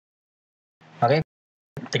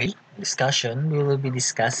3 discussion, we will be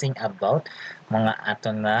discussing about mga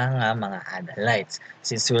ato na nga mga analytes.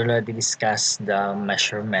 Since we already discussed the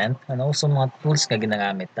measurement and also mga tools na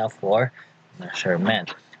ginagamit for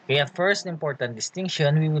measurement. Kaya first important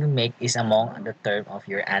distinction we will make is among the term of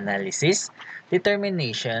your analysis,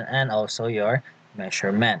 determination, and also your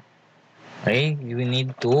measurement. Okay, you will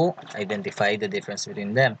need to identify the difference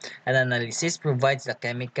between them. An analysis provides the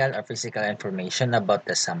chemical or physical information about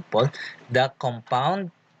the sample. The component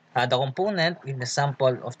in the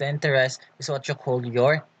sample of the interest is what you call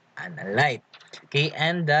your analyte. Okay,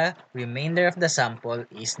 and the remainder of the sample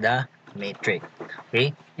is the matrix.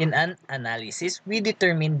 Okay, in an analysis, we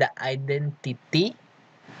determine the identity,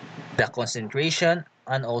 the concentration,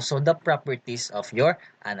 and also the properties of your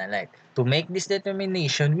analyte. To make this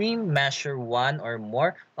determination, we measure one or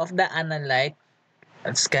more of the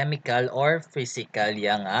analyte's chemical or physical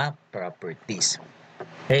yang properties.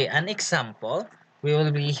 Okay, an example, we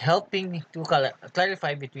will be helping to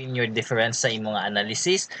clarify between your difference sa imong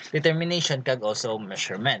analysis, determination, kag also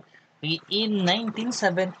measurement. In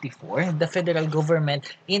 1974, the federal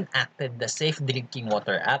government enacted the Safe Drinking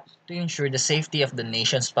Water Act to ensure the safety of the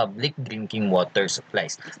nation's public drinking water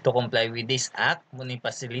supplies. To comply with this act,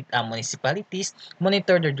 municipalities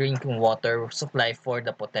monitor the drinking water supply for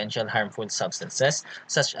the potential harmful substances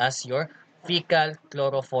such as your fecal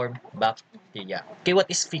chloroform bacteria. Okay, what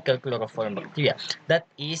is fecal chloroform bacteria? That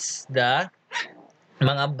is the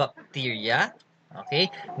mga bacteria, okay,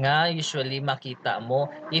 nga usually makita mo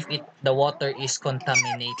if the water is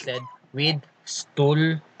contaminated with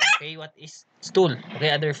stool. Okay, what is stool? Okay,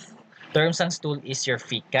 other terms ng stool is your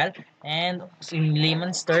fecal, and in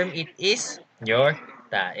layman's term it is your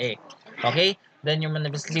tae. Okay, then your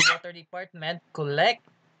municipal water department collect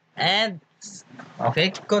and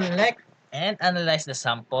analyze the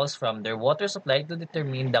samples from their water supply to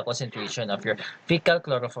determine the concentration of your fecal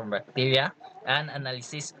chloroform bacteria. An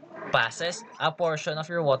analysis passes a portion of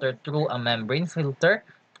your water through a membrane filter,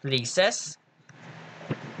 places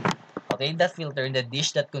that filter in the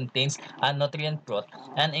dish that contains a nutrient broth,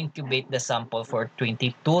 and incubate the sample for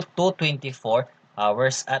 22 to 24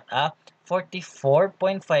 hours at a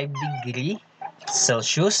 44.5 degree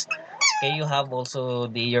Celsius. Okay, you have also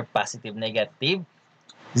your positive, negative,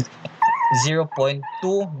 0.2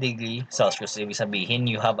 degree Celsius. Ibig sabihin,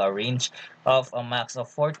 you have a range of a max of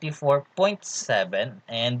 44.7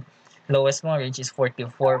 and lowest mo range is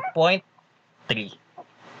 44.3.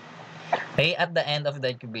 Okay, at the end of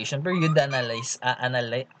the incubation period, analyze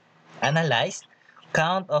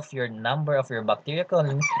count of your number of your bacteria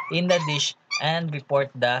colony in the dish and report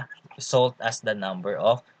the result as the number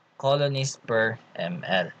of colonies per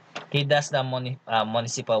ml. Okay, thus the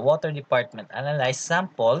municipal water department analyze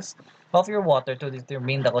samples of your water to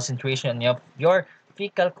determine the concentration of your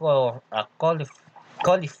fecal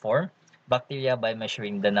coliform bacteria by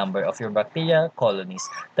measuring the number of your bacteria colonies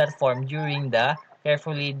that form during the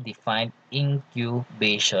carefully defined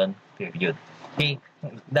incubation period. Okay,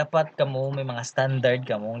 dapat kamo may mga standard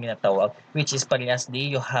kamo ginatawag, which is parehas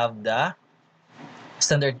di you have the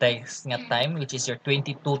standardized nga time, which is your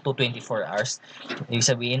 22 to 24 hours. Ibig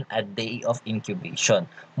sabihin, a day of incubation.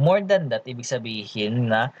 More than that, ibig sabihin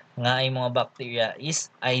na nga ay mga bacteria is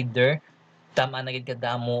either tama na gid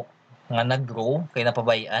kadamo nga nag-grow, kay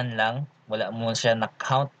napabayaan lang, wala mo siya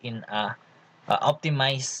na-count in a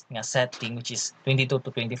optimized nga setting, which is 22 to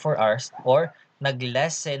 24 hours, or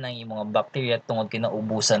nag-lessen ang imong bacteria tungod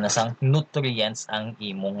kinaubusan na sang nutrients ang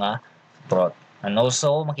imong broth. And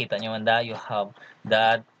also, makita nyo man you have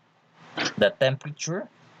the temperature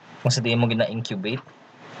kung sa di mo gina-incubate,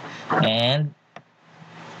 and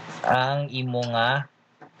ang imo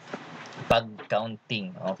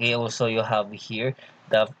pag-counting. Okay, also you have here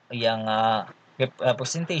the yung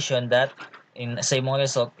representation that sa imong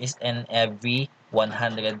result is in every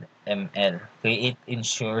 100 ml. Okay, it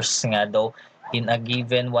ensures nga daw in a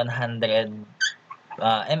given 100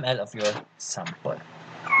 ml of your sample.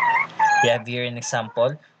 We have here an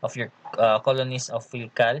example of your colonies of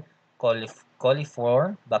fecal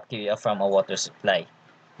coliform bacteria from a water supply.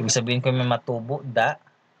 Ibig sabihin kung may matubo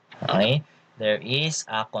okay, there is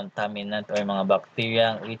a contaminant or mga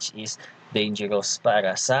bacteria which is dangerous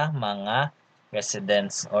para sa mga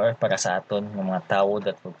residents or para sa aton ng mga tao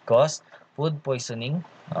that would cause food poisoning.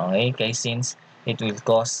 Okay, kay since it will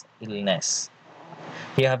cause illness.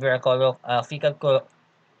 You have your fecal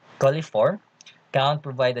coliform count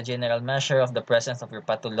provide a general measure of the presence of your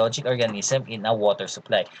pathologic organism in a water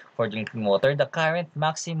supply. For drinking water, the current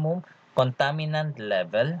maximum contaminant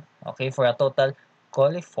level, okay, for a total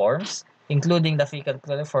coliforms, including the fecal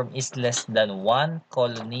coliform, is less than 1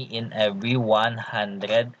 colony in every 100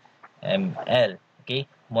 ml. Okay,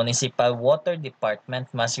 municipal water department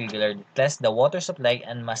must regularly test the water supply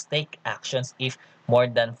and must take actions if more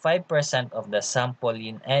than 5% of the sample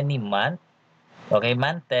in any month, okay,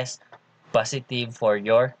 man test positive for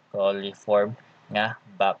your coliform nga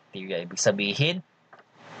bacteria. Ibig sabihin,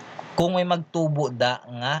 kung may magtubo da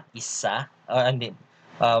nga isa, hindi,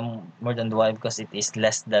 more than 1 because it is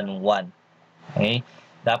less than 1. Okay?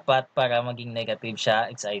 Dapat para maging negative siya,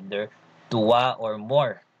 it's either 2 or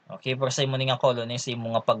more. Okay? Pero sa imo nga colony, sa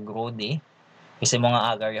imo nga pag-grow di, kasi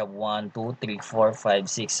mga agar, you have 1, 2, 3, 4, 5,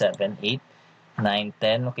 6, 7, 8, 9,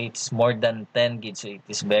 10. Okay, it's more than 10 gid. So it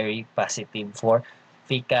is very positive for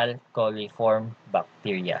fecal coliform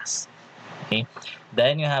bacteria. Okay?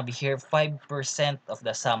 Then you have here 5% of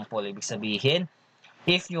the sample. Ibig sabihin,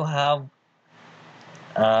 if you have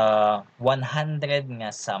 100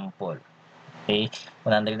 nga sample, okay,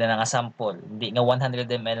 100 na nga sample, hindi nga 100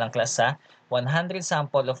 ml lang class ha, 100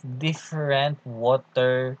 sample of different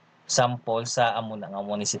water sample sa amo na nga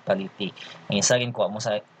municipality. Ang isa rin kuha mo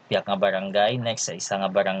sa tiyak nga barangay, next sa isa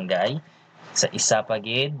nga barangay, sa isa pa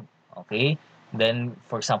gid, okay? Then,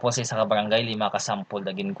 for example, sa isa ka barangay, 5 ka sample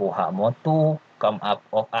na ginkuha mo to come up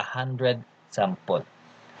of 100 sample.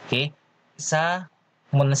 Okay? Sa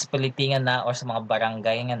municipality nga na or sa mga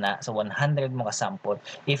barangay nga na, sa 100 mo ka sample,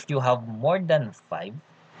 if you have more than 5%,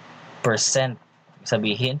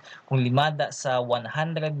 sabihin, kung limada sa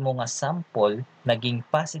 100 mo nga sample naging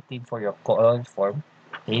positive for your coliform,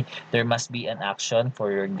 okay, there must be an action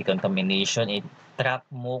for your decontamination. I-track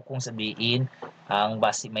mo kung sa diin ang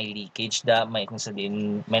base may leakage da, may kung sa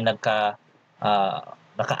diin may nakaangot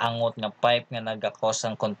nga pipe nga nagka-cause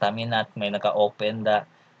ang contaminant, may naka-open da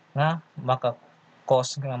nga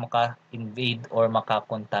maka-cause nga maka-invade or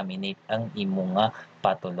maka-contaminate ang imo nga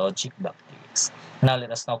pathologic bacteria. Now,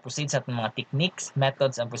 let us now proceed sa atong mga techniques,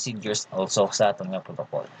 methods, and procedures also sa atong nga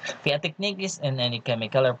protocol. Okay, a technique is in any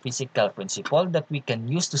chemical or physical principle that we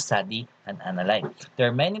can use to study and analyze.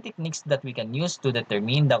 There are many techniques that we can use to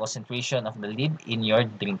determine the concentration of the lead in your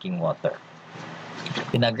drinking water.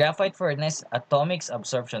 In a graphite furnace, atomic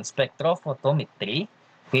absorption spectrophotometry,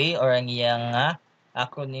 okay, or ang iyang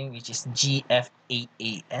acronym which is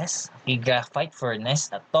GFAAS, okay, graphite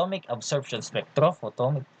furnace atomic absorption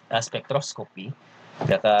spectroscopy, spectroscopy.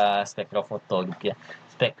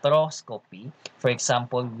 For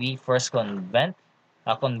example, we first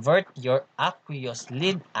convert your aqueous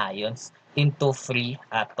lead ions into free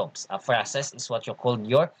atoms. A process is what you call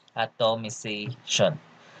your atomization.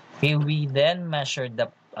 Okay, we then measure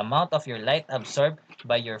the amount of your light absorbed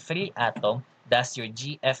by your free atom. Thus, your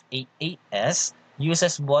GFAAS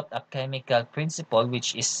uses both a chemical principle,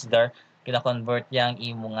 which is the kina-convert yang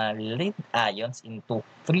imo nga lead ions into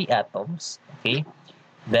free atoms. Okay?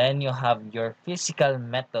 Then you have your physical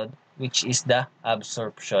method, which is the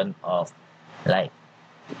absorption of light.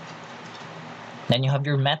 Then you have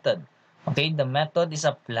your method. Okay, the method is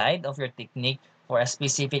applied of your technique for a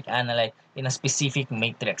specific analyte in a specific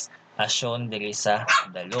matrix as shown there sa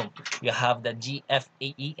dalom. You have the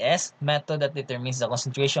GFAES method that determines the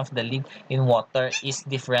concentration of the lead in water is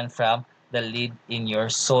different from the lead in your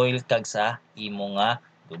soil kag sa imo nga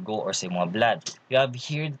dugo or sa imo nga blood. You have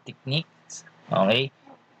here the techniques, okay?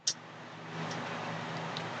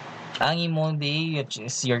 Ang imo di which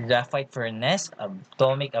is your graphite furnace,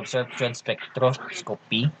 atomic absorption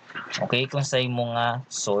spectroscopy. Okay, kung sa imo nga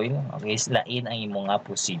soil, okay, lain ang imo nga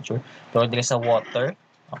procedure. Pero diri sa water,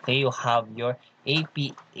 okay, you have your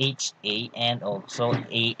APHA and also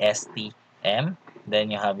ASTM. Then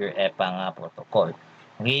you have your EPA nga protocol.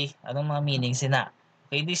 Okay, anong mga meaning sina?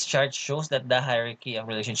 Okay, this chart shows that the hierarchy of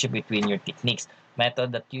relationship between your techniques, method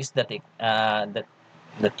that use the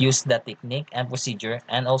technique and procedure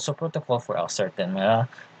and also protocol for a certain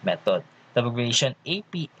method. The abbreviation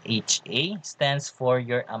APHA stands for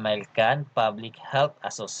your American Public Health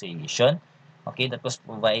Association. Okay, that was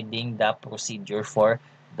providing the procedure for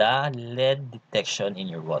the lead detection in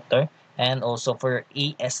your water. And also for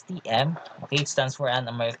ASTM, okay, it stands for an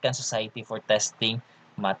American Society for Testing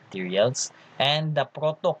Materials. And the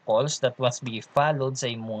protocols that must be followed sa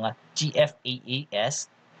mga GFAAS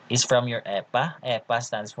is from your EPA. EPA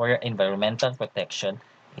stands for your Environmental Protection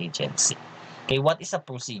Agency. Okay, what is a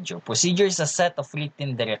procedure? Procedure is a set of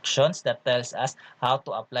written directions that tells us how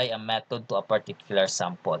to apply a method to a particular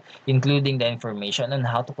sample, including the information on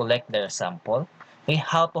how to collect their sample, okay,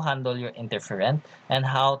 how to handle your interferent, and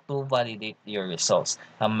how to validate your results.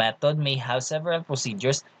 A method may have several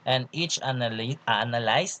procedures and each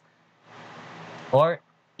analyzed or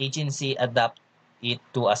agency adapt it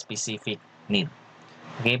to a specific need.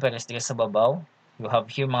 Okay, pero sa babaw, you have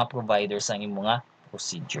here mga providers ang mga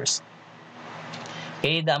procedures.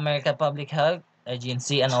 Okay, the American Public Health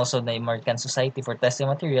Agency and also the American Society for Testing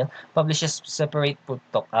Material publishes separate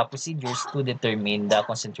procedures to determine the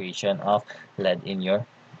concentration of lead in your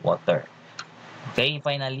water. Okay,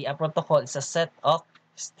 finally, a protocol is a set of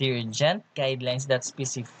stringent guidelines that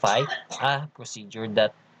specify a procedure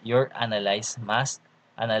that your analyst must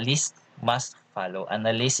follow.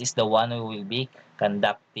 Analyst is the one who will be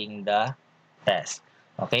conducting the test.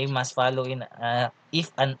 Okay, must follow in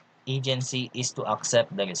if an agency is to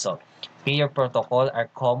accept the result. Okay, your protocol are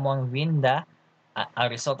common when the a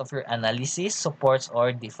result of your analysis supports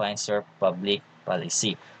or defines your public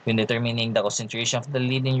policy. When determining the concentration of the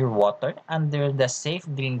lead in your water under the Safe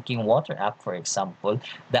Drinking Water Act, for example,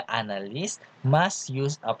 the analyst must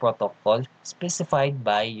use a protocol specified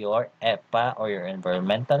by your EPA or your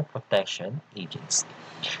Environmental Protection Agency.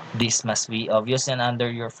 This must be obvious and under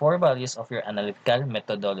your four values of your analytical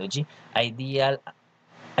methodology.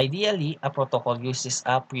 Ideally, a protocol uses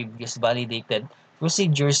a previous validated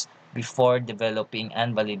procedures before developing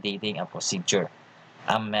and validating a procedure.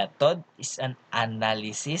 A method is an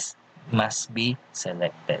analysis must be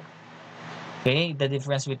selected. Okay, the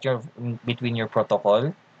difference with your between your protocol.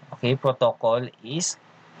 Okay, protocol is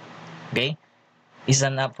okay, is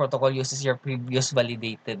an protocol uses your previous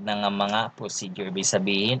validated na nga mga procedure. Ibig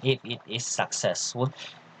sabihin, if it is successful,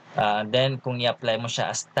 then kung i-apply mo siya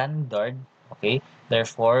as standard, okay,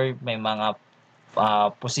 therefore may mga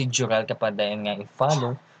procedural ka pa din nga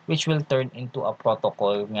i-follow which will turn into a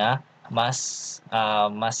protocol nga mas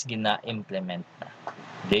gina-implement na.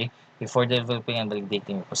 Okay? Before developing and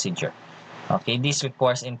validating your procedure. Okay, this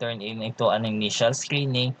requires in turn into an initial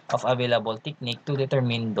screening of available technique to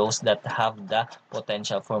determine those that have the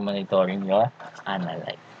potential for monitoring your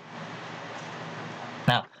analyte.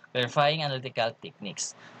 Now, verifying analytical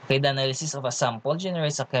techniques. Okay, the analysis of a sample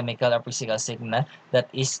generates a chemical or physical signal that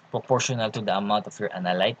is proportional to the amount of your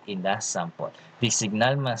analyte in the sample. This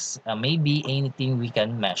signal may be anything we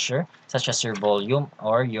can measure, such as your volume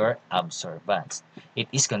or your absorbance. It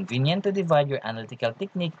is convenient to divide your analytical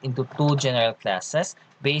technique into two general classes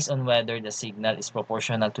based on whether the signal is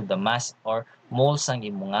proportional to the mass or moles ng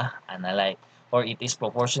imong analyte, or it is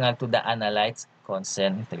proportional to the analyte's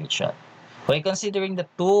concentration. By considering the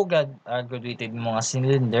two graduated mga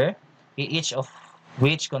cylinder, each of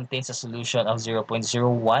which contains a solution of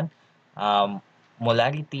 0.01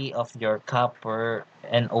 molarity of your copper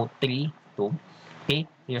NO3 2. Okay,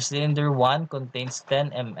 your cylinder 1 contains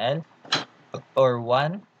 10 ml or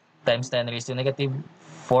 1 times 10 raised to negative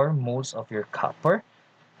 4 moles of your copper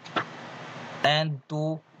and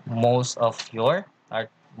 2 moles of your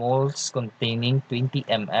moles containing 20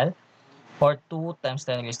 ml or 2 times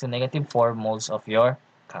 10 raised to negative 4 moles of your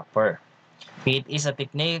copper. It is a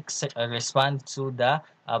technique responds to the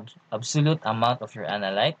absolute amount of your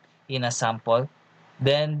analyte in a sample,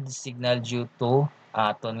 then the signal due to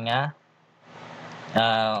aton nga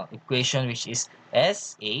equation which is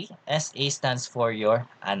SA. SA stands for your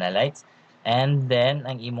analytes, and then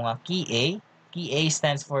ang imo nga key A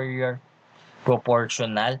stands for your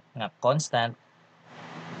proportional nga constant,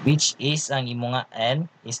 which is ang imo nga N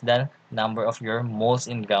is the number of your moles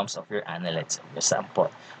in grams of your analytes of your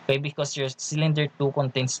sample. Okay, because your cylinder 2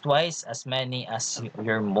 contains twice as many as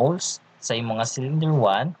your moles sa imo nga cylinder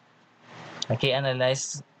 1. Okay,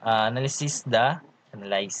 analyzing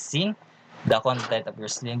the content of your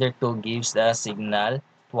cylinder 2 gives the signal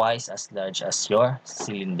twice as large as your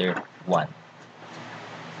cylinder 1.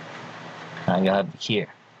 You have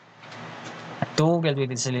here two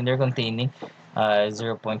graduated cylinder containing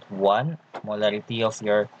 0.1 molarity of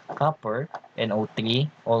your copper NO3,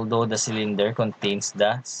 although the cylinder contains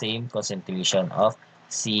the same concentration of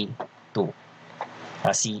C2.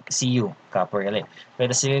 Cu, copper element. Where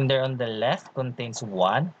the cylinder on the left contains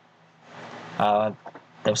 1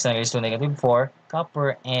 times 10 raised to negative 4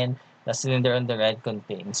 copper, and the cylinder on the right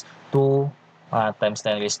contains 2 times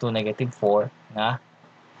 10 raised to negative 4 na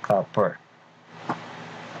copper.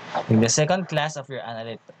 In the second class of your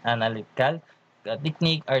analytical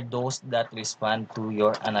technique are those that respond to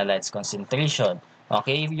your analyte's concentration.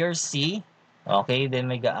 Okay, if you're C, okay, then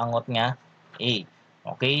may gaangot nga A.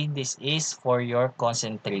 Okay, this is for your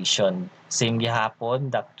concentration. Same gihapon,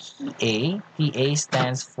 the TA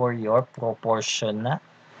stands for your proportional.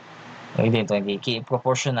 Okay, dito key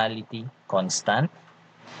proportionality constant.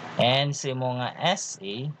 And sa mo nga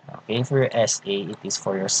SA, okay, for your SA, it is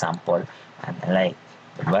for your sample analyte.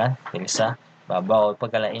 Diba? Pero sa babaw,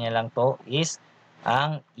 pagkalain niya lang to is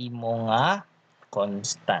ang imo nga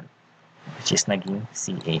constant, which is naging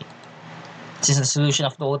Ca. Since the solution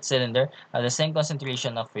of the both cylinder at the same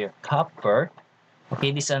concentration of your copper,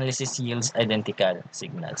 okay, this analysis yields identical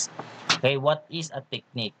signals. Okay, what is a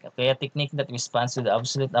technique? Okay, a technique that responds to the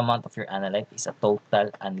absolute amount of your analyte is a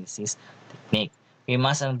total analysis technique. Okay,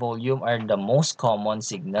 mass and volume are the most common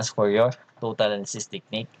signals for your total analysis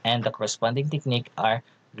technique, and the corresponding technique are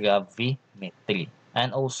gravimetry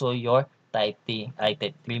and also your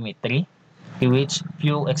titrymetry, in which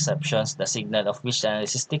few exceptions, the signal of which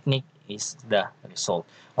analysis technique is the result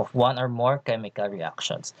of one or more chemical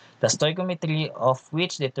reactions. The stoichiometry of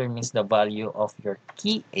which determines the value of your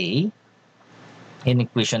key A in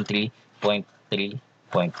equation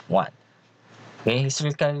 3.3.1. Okay,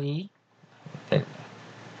 historically, the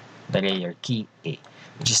layer key A,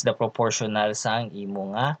 which is the proportional sang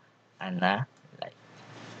imo nga analyte.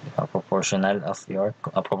 Proportional of your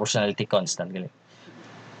proportionality constant.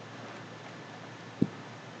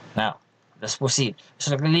 Now, let's proceed.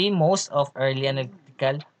 Historically, most of early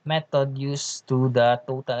analytical method used to the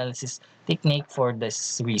total analysis technique for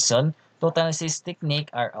this reason. Total analysis technique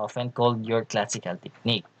are often called your classical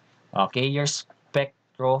technique. Okay, your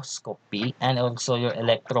spectroscopy and also your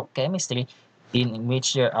electrochemistry, in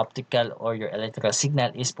which your optical or your electrical signal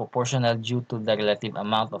is proportional due to the relative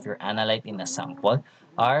amount of your analyte in a sample,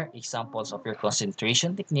 are examples of your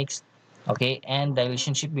concentration techniques. Okay, and the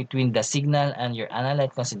relationship between the signal and your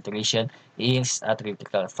analyte concentration is a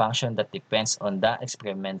theoretical function that depends on the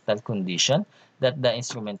experimental condition that the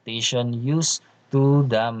instrumentation used to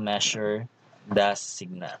the measure the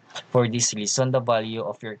signal. For this reason, the value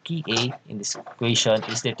of your key A in this equation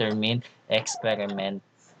is determined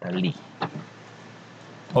experimentally,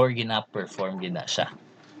 or gina-perform gina siya.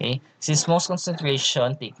 Okay? Since most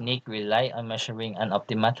concentration technique rely on measuring an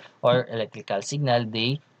optimal or electrical signal,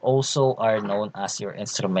 they also are known as your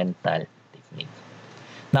instrumental technique.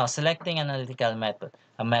 Now, selecting an analytical method.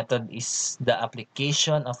 A method is the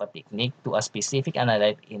application of a technique to a specific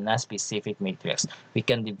analyte in a specific matrix. We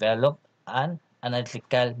can develop an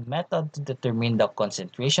analytical method to determine the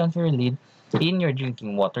concentration of your lead in your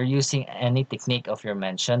drinking water using any technique of your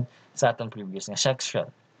mentioned sa atong previous nga section.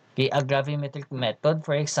 Okay, a gravimetric method,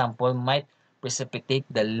 for example, might precipitate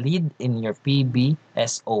the lead in your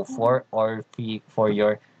PbSO4 or for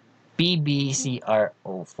your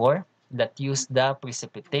PbCrO4 that use the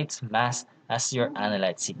precipitate's mass as your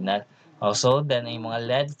analyte signal. Also, then ay mga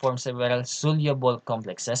lead form several soluble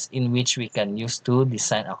complexes in which we can use to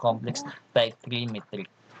design a complex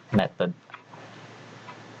titrymetric method.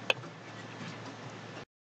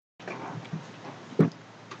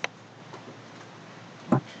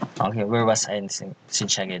 Okay, where was I?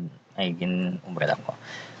 Since ay umbrella ko.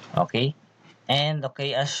 Okay. And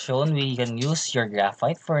okay, as shown, we can use your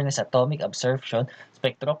graphite furnace atomic absorption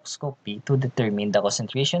spectroscopy to determine the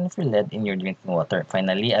concentration of your lead in your drinking water.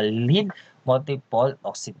 Finally, a lead multiple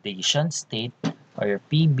oxidation state, or your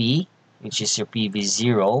PB, which is your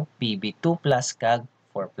PB0, PB2 plus CAG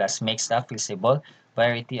 4 plus, makes a feasible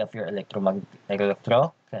variety of your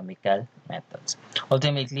electrochemical methods.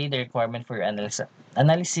 Ultimately, the requirement for your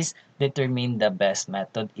analysis determine the best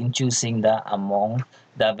method in choosing the among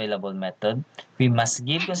the available method. We must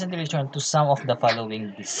give consideration to some of the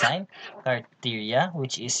following design criteria,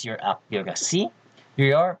 which is your accuracy,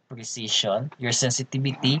 your precision, your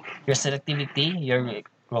sensitivity, your selectivity, your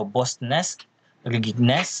robustness,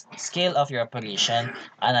 rigidness, scale of your operation,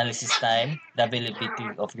 analysis time, the availability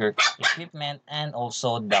of your equipment, and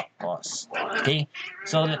also the cost. Okay?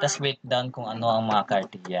 So, let us break down kung ano ang mga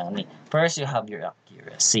criteria ni. First, you have your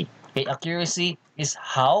accuracy. Okay, accuracy is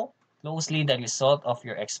how closely the result of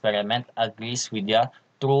your experiment agrees with the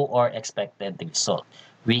true or expected result.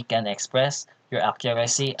 We can express your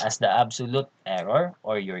accuracy as the absolute error,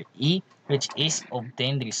 or your E, which is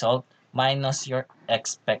obtained result minus your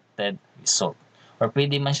expected result. Or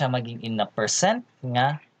pwede man siya maging in a percent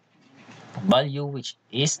nga value, which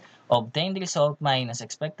is obtained result minus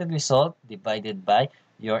expected result divided by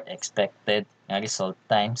your expected result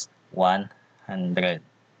times 100.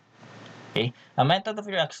 Okay, a method of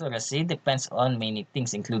your accuracy depends on many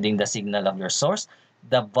things, including the signal of your source,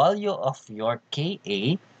 the value of your Ka,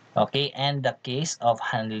 okay, and the case of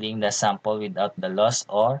handling the sample without the loss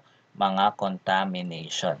or mga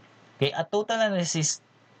contamination. Okay, a total analysis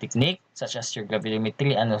technique such as your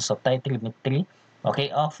gravimetry and also titrymetry,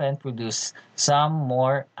 okay, often produce some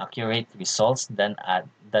more accurate results than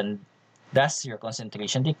does your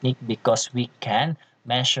concentration technique, because we can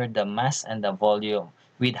measure the mass and the volume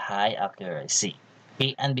with high accuracy.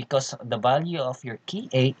 Okay, and because the value of your key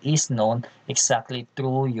A is known exactly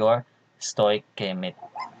through your stoichiometry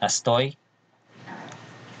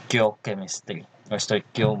or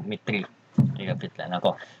stoichiometry.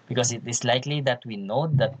 Because it is likely that we know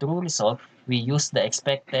the true result, we use the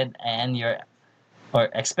expected and your or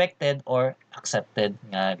expected or accepted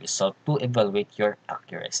nga result to evaluate your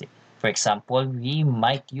accuracy. For example, we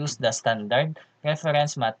might use the standard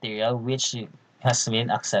reference material which has been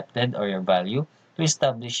accepted or your value to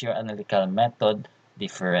establish your analytical method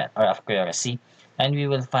different or accuracy, and we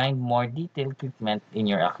will find more detailed treatment in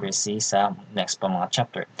your accuracy sa next pa mga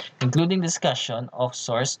chapter, including discussion of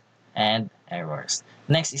source and errors.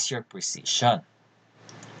 Next is your precision.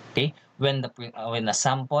 Okay, when a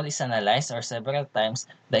sample is analyzed or several times,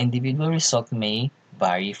 the individual result may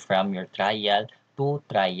vary from your trial to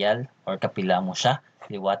trial or kapila mo siya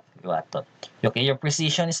liwat-liwatot. Okay, your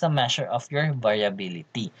precision is the measure of your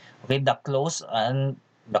variability. Okay, the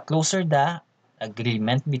closer the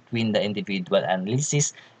agreement between the individual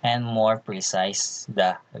analysis and more precise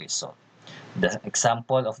the result. The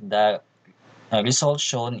example of the result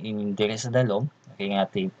shown in diri sa dalom, okay, nga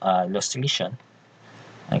illustration.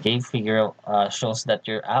 Okay, figure shows that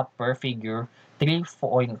your upper figure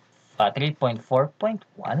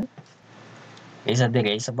 3.4.1 is a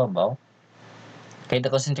dire sa babaw. Okay, the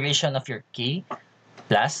concentration of your K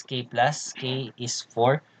is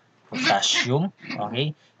for potassium.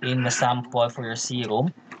 Okay, in the sample for your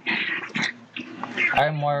serum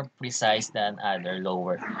are more precise than other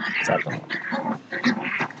lower sa ito.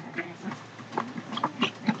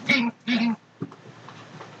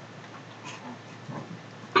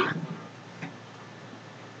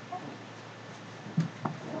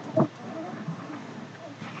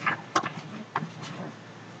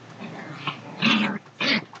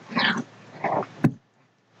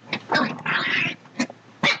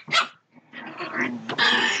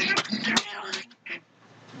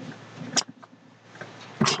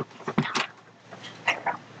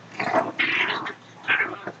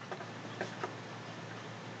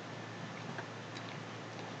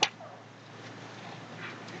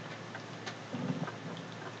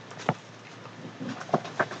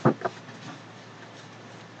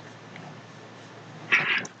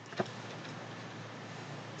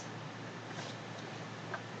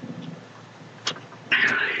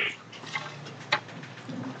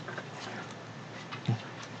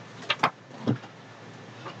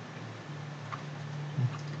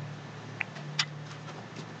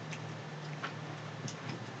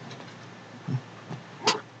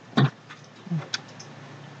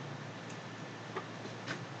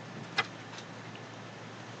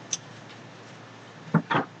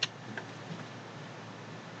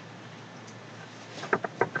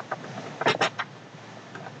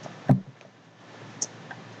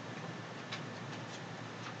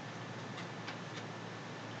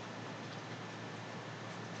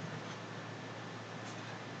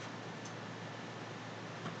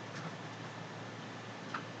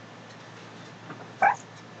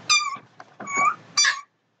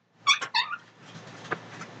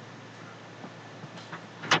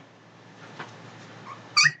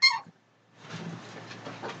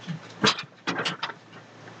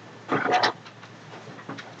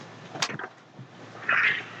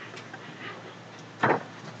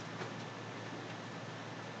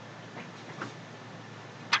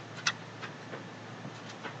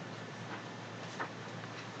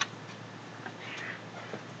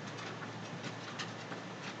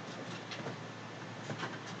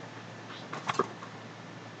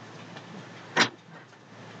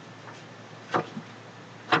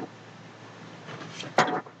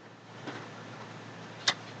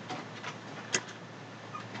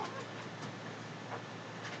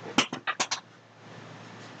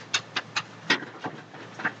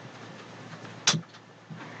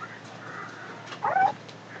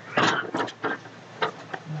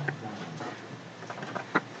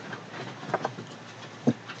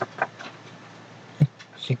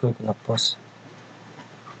 Siguro ko na-pause.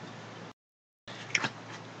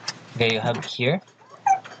 Okay, you have here.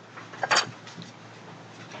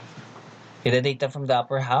 Okay, the data from the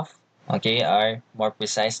upper half, okay, are more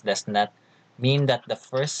precise does not mean that the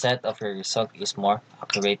first set of your result is more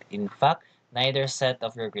accurate. In fact, neither set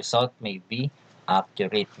of your result may be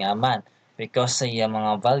accurate nga man because sa iyang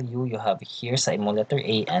mga value you have here sa imong letter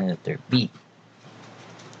A and letter B.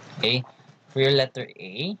 Okay, for your letter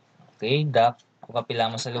A, okay, kung kapila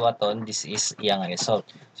mo sa liwaton, this is iyang result.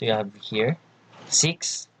 So you have here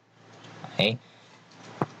 6. Okay.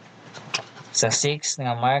 Sa 6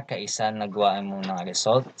 nga mark, isa nagwaan mo ng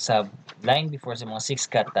result. Sa line before sa mga 6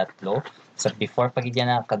 ka, 3. Sa before pagidya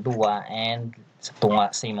na kadua and sa tunga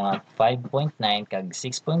sa mga 5.9 kag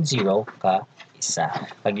 6.0 ka isa.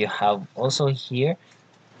 Pag you have also here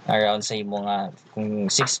around sa mga kung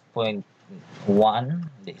 6.1,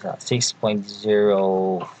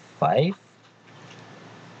 6.05,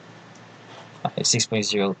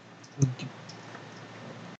 6.0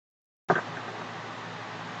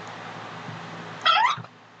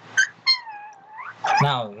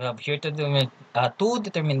 Now, we have here two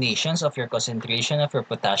determinations of your concentration of your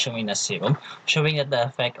potassium in a serum, showing that the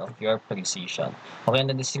effect of your precision. Okay, on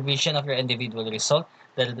the distribution of your individual result,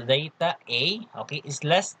 the data A, okay, is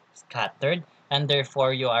less scattered, and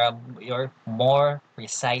therefore you're more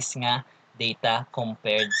precise nga data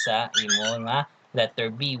compared sa imo nga letter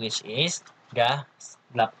B, which is ga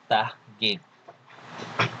lapta gid.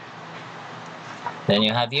 Then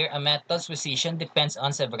you have here a method's precision depends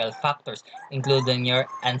on several factors, including your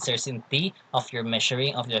uncertainty of your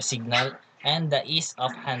measuring of your signal and the ease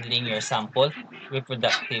of handling your sample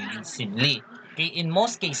reproductively. Okay, in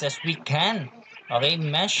most cases, we can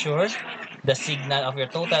measure the signal of your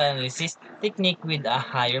total analysis technique with a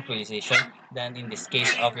higher precision than in this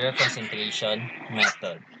case of your concentration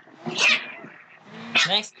method.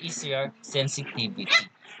 Next is your sensitivity.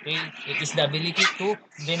 Okay, it is the ability to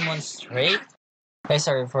demonstrate.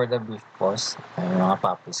 Sorry for the brief pause. Ay, mga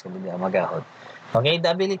puppies ko hindi magahod. Okay,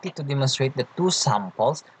 the ability to demonstrate that two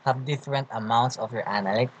samples have different amounts of your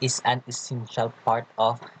analyte is an essential part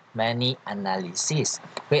of many analyses.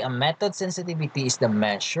 Okay, a method sensitivity is the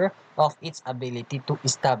measure of its ability to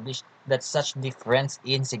establish that such difference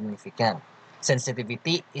is significant.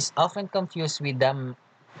 Sensitivity is often confused with the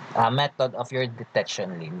method of your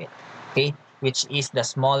detection limit. Okay, which is the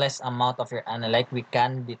smallest amount of your analyte we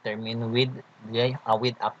can determine with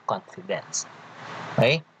up confidence.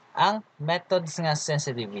 Okay? Ang methods nga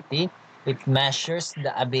sensitivity, it measures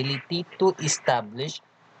the ability to establish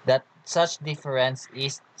that such difference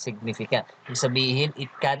is significant. Ibig sabihin,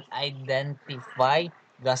 it can identify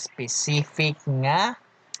the specific nga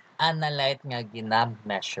analyte nga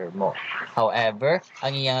gina-measure mo. However,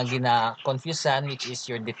 ang iyang gina-confusean which is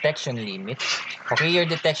your detection limit. Okay, your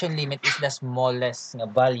detection limit is the smallest nga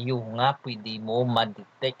value nga pwede mo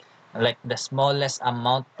ma-detect, like the smallest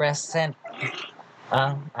amount present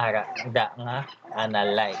ang nga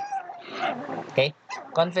analyte. Okay,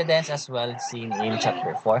 confidence as well seen in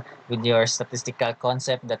chapter 4 with your statistical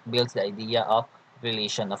concept that builds the idea of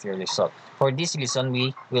relation of your result. For this reason,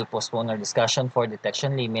 we will postpone our discussion for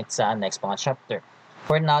detection limit sa next mga chapter.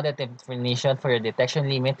 For now, the definition for your detection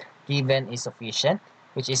limit given is sufficient,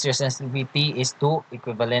 which is your sensitivity is to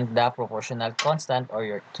equivalent the proportional constant or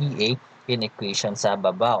your Ka in equation sa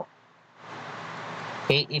babaw.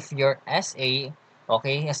 Okay, if your SA,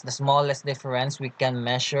 okay, has the smallest difference we can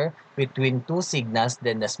measure between two signals,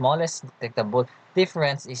 then the smallest detectable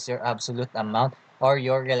difference is your absolute amount or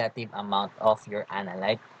your relative amount of your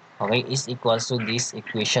analyte. Okay, is equals to this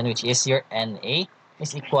equation, which is your Na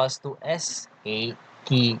is equals to SAKA.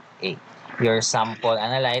 Your sample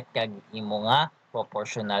analyte kag imo nga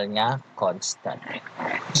proportional nga constant.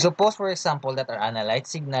 Suppose, for example, that our analyte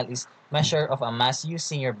signal is measure of a mass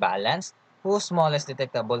using your balance, whose smallest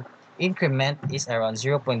detectable increment is around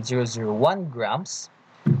 0.001 grams.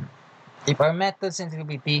 If our method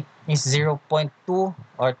sensitivity is 0.2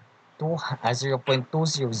 or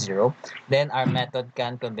 0.200, then our method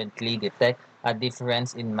can conveniently detect a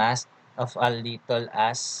difference in mass of a little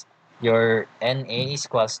as your Na is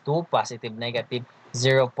equals to positive negative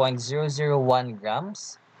 0.001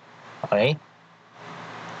 grams. Okay?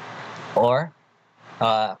 Or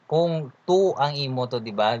kung 2 ang imo to, di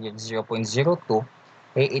ba, yung 0.02,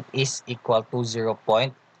 it is equal to 0.0005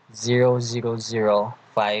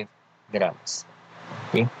 grams.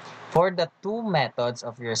 Okay? For the two methods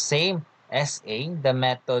of your same SA, the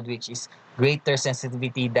method which is greater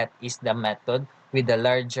sensitivity, that is the method with the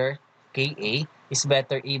larger Ka, is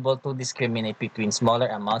better able to discriminate between smaller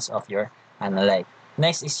amounts of your analyte.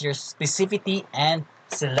 Next is your specificity and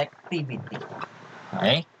selectivity.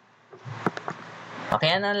 Okay? Okay,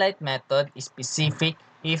 analyte method is specific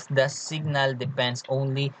if the signal depends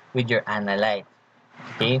only with your analyte.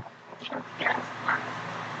 Okay?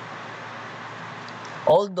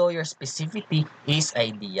 Although your specificity is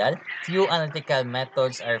ideal, few analytical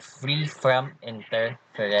methods are free from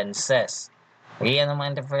interferences. Okay, ano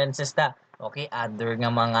mga interferences ta? Okay, other nga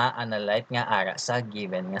mga analyte nga ara sa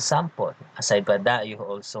given nga sample. Aside pa that, you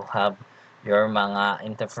also have your mga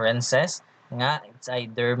interferences nga it's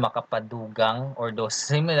either makapadugang or those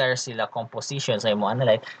similar sila composition sa imong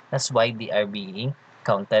analyte. That's why they are being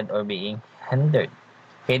counted or being hindered.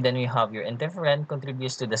 Okay, then we have your interferent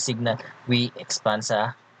contributes to the signal we expand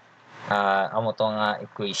sa amo tong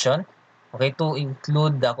equation. Okay, to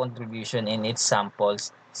include the contribution in its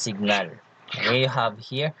samples signal. Okay, you have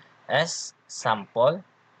here S sample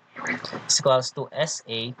is equals to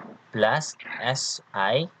SA plus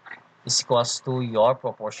SI is equals to your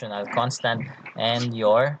proportional constant and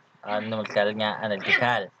your numerical nga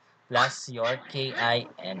analytical plus your KI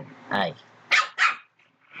and I.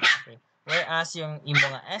 Okay. Whereas yung imo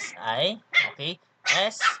nga SI, okay,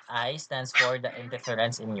 SI stands for the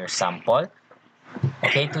interference in your sample,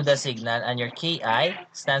 okay, to the signal, and your Ki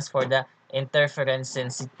stands for the interference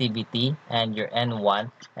sensitivity, and your N1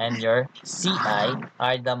 and your Ci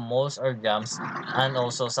are the moles or grams and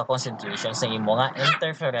also sa concentration sa imo nga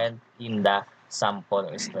interferent in the sample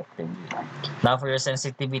respectively. Now for your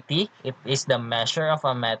sensitivity, it is the measure of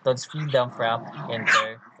a method's freedom from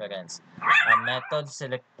interference. A method's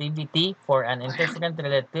selectivity for an interferent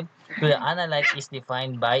relative to the analyte is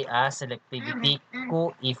defined by a selectivity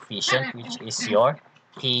coefficient, which is your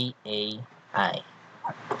KAI.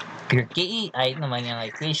 Your KAI naman yung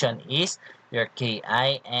equation is your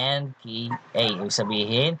KI and KA. Ibig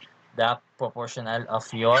sabihin, the proportional of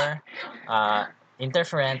your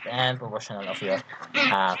interferent and proportional of your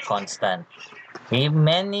constant. Okay,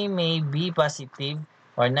 many may be positive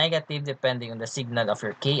or negative depending on the signal of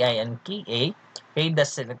your Ki and Ka. Okay, the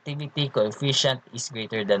selectivity coefficient is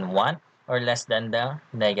greater than 1 or less than the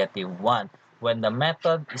negative 1 when the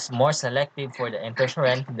method is more selective for the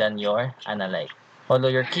interferent than your analyte.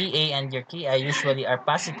 Although your Ka and your Ki usually are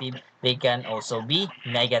positive, they can also be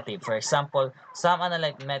negative. For example, some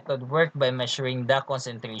analyte method work by measuring the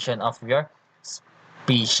concentration of your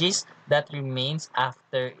species that remains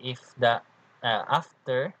after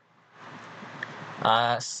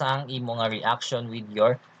sang imo nga reaction with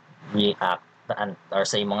your reactant or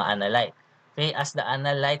sa imo nga analyte. Okay, as the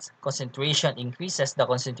analyte's concentration increases, the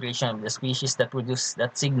concentration of the species that produce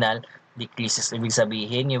that signal decreases. Ibig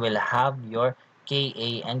sabihin, you will have your Ka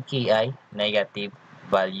and Ki negative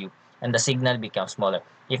value and the signal becomes smaller.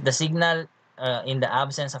 If the signal in the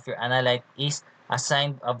absence of your analyte is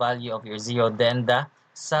assigned a value of your 0, then the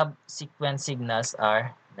subsequent signals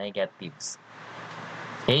are negatives.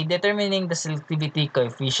 Okay, determining the selectivity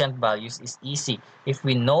coefficient values is easy if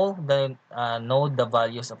we know the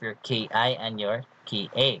values of your Ki and your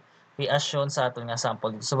Ka. We as shown sa ating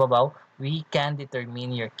sample dito sa babaw, we can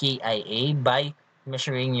determine your Kia by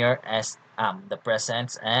measuring your SM, the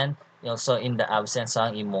presence and also in the absence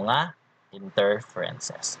ng imo nga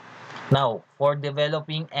interferences. Now, for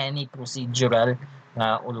developing any procedural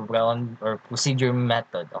all-round or procedure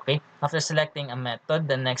method, okay? After selecting a method,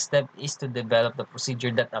 the next step is to develop the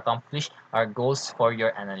procedure that accomplish our goals for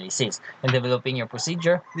your analysis. In developing your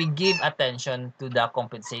procedure, we give attention to the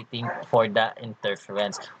compensating for the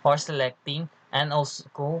interference or selecting and also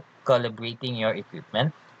calibrating your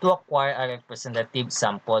equipment to acquire a representative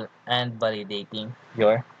sample and validating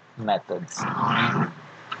your methods.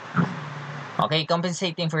 Okay,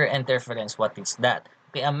 compensating for your interference, what is that?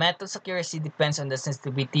 Okay, a method's accuracy depends on the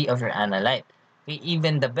sensitivity of your analyte. Okay,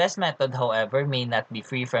 even the best method, however, may not be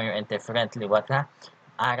free from your interferent. Liwat na,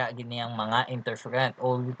 ara giniyang mga interferent.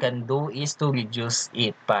 All you can do is to reduce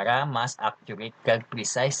it para mas accurate kag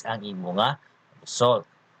precise ang imo nga result.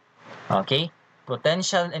 Okay,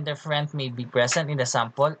 potential interferent may be present in the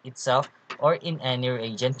sample itself or in any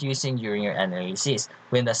reagent using during your analysis.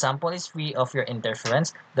 When the sample is free of your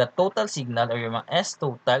interference, the total signal or your S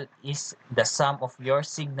total is the sum of your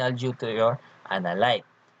signal due to your analyte.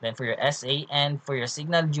 Then for your SA and for your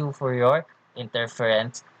signal due for your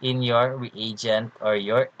interference in your reagent or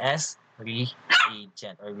your S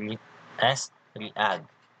reagent or S reag.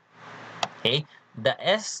 Okay, the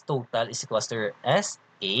S total is equal to your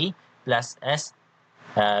SA plus S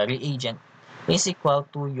reagent is equal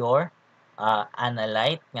to your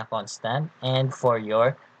analyte nga constant and for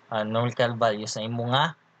your numerical value sa imo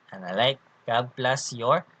nga analyte kag plus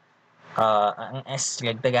your ang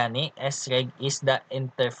S-reg tagani, S-reg is the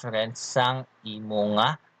interference sang imo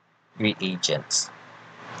nga reagents.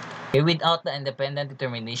 Okay, without the independent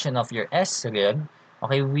determination of your S-reg,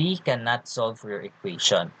 okay, we cannot solve for your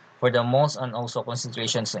equation for the moles and also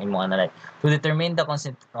concentrations ng imo analyte. To determine the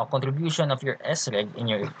contribution of your S-reg in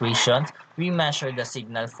your equations, we measure the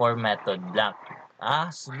signal for method blank.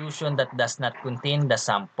 A solution that does not contain the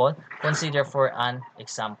sample, consider for an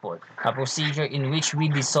example. A procedure in which we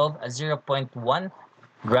dissolve a 0.1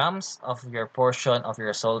 grams of your portion of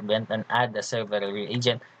your solvent and add the several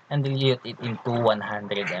reagent and dilute it into 100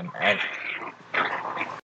 ml.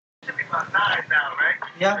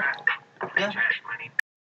 Yeah.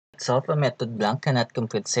 Itself, a method blank cannot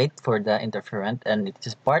compensate for the interferent and it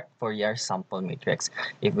is part for your sample matrix.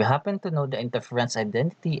 If we happen to know the interference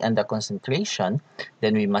identity and the concentration,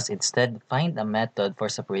 then we must instead find a method for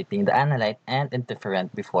separating the analyte and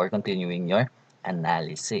interferent before continuing your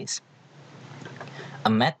analysis. A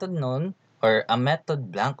method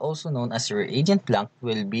blank, also known as reagent blank,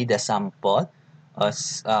 will be the sample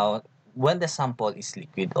when the sample is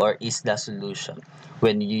liquid or is the solution.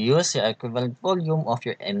 When you use the equivalent volume of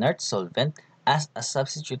your inert solvent as a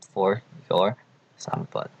substitute for your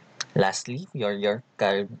sample. Lastly, may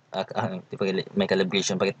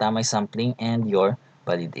calibration. Pagkatama sampling and your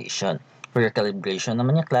validation. For your calibration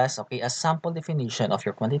naman yung class, okay, a sample definition of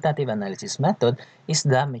your quantitative analysis method is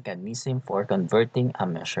the mechanism for converting a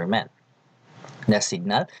measurement, the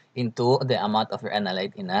signal, into the amount of your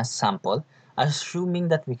analyte in a sample, assuming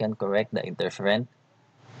that we can correct the interferent.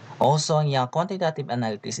 Also, yung quantitative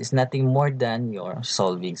analysis is nothing more than your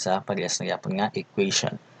solving sa parehas na yapon nga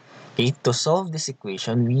equation. Okay, to solve this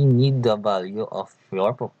equation, we need the value of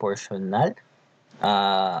your uh, proportional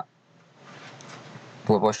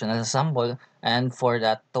sample, and for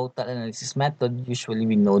that total analysis method, usually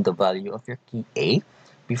we know the value of your key A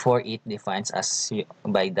before it defines as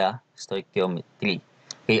by the stoichiometry,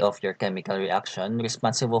 okay, of your chemical reaction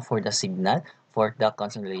responsible for the signal for the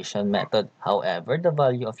concentration method. However, the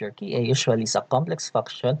value of your key A usually is a complex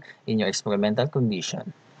function in your experimental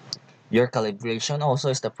condition. Your calibration also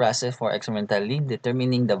is the process for experimentally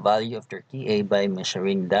determining the value of your key A by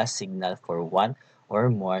measuring the signal for one or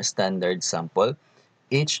more standard sample,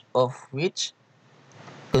 each of which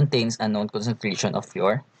contains a known concentration of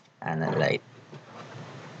your analyte.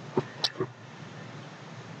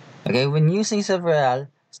 Okay, when using several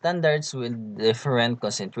standards with different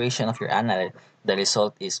concentration of your analyte, the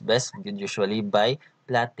result is best viewed usually by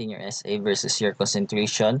plotting your SA versus your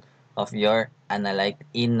concentration of your analyte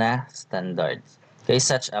in a standard. Okay,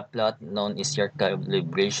 such a plot known as your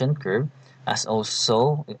calibration curve, as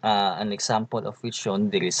also an example of which shown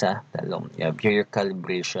there is a talong. You have your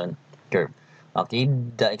calibration curve. Okay,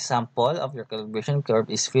 the example of your calibration curve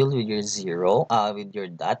is filled with your with your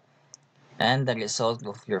dot, and the result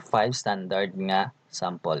of your 5 standard nga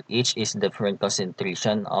sample. Each is different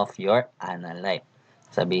concentration of your analyte.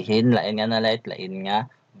 Sabihin, lain nga analyte, lain nga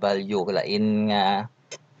value, lain nga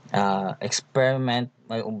experiment,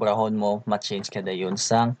 may ubrahon mo, ma-change kada yun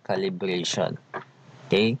sa calibration.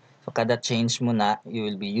 Okay? So, kada change mo na, you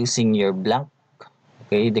will be using your blank,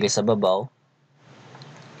 okay, diri sa babaw,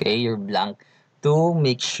 okay, your blank, to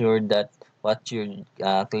make sure that what you're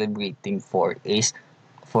calibrating for is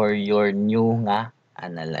for your new nga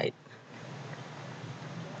analyte.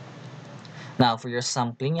 Now, for your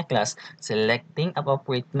sampling class, selecting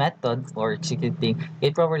appropriate method for executing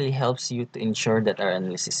it properly helps you to ensure that our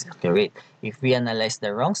analysis is accurate. If we analyze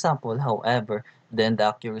the wrong sample, however, then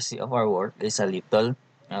the accuracy of our work is a little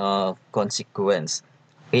consequence.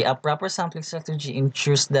 Okay, a proper sampling strategy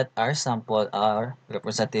ensures that our sample are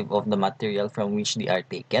representative of the material from which they are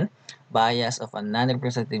taken. Bias of a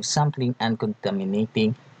non-representative sampling and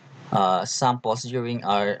contaminating samples during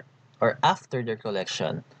or after their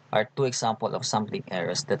collection are two examples of sampling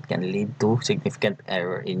errors that can lead to significant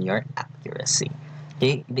error in your accuracy.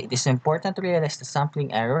 Okay, it is important to realize that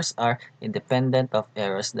sampling errors are independent of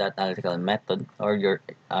errors that analytical method or your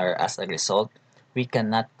are as a result. We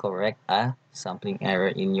cannot correct a sampling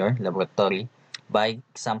error in your laboratory by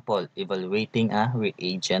example evaluating a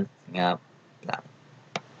reagent nga plan.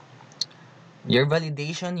 Your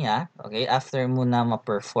validation niya, okay, after mo na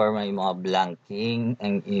ma-perform ang mga blanking,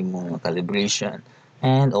 ang imong calibration,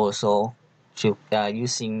 and also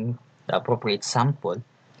using the appropriate sample,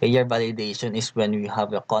 okay, your validation is when you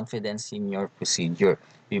have a confidence in your procedure.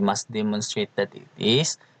 You must demonstrate that it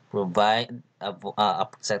is provide a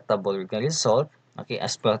acceptable result, okay,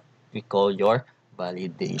 as what we call your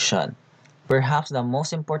validation. Perhaps the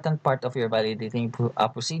most important part of your validating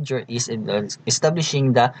procedure is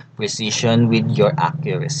establishing the precision with your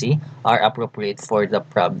accuracy are appropriate for the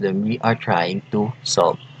problem we are trying to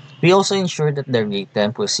solve. We also ensure that the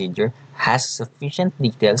written procedure has sufficient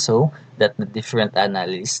detail so that the different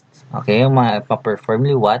analysts, okay,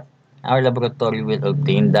 ma-perform what our laboratory will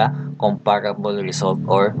obtain the comparable result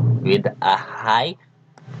or with a high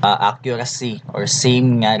accuracy or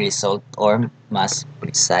same nga result or mas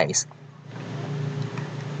precise.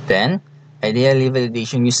 Then, ideally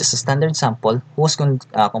validation uses a standard sample whose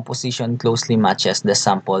composition closely matches the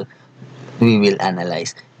sample we will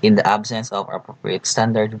analyze. In the absence of appropriate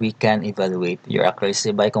standard, we can evaluate your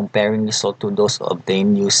accuracy by comparing results to those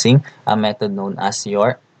obtained using a method known as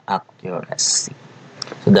your accuracy.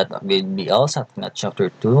 So that will be all sa chapter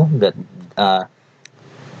 2.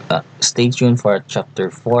 Stay tuned for chapter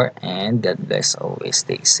 4 and God bless, always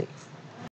stay safe.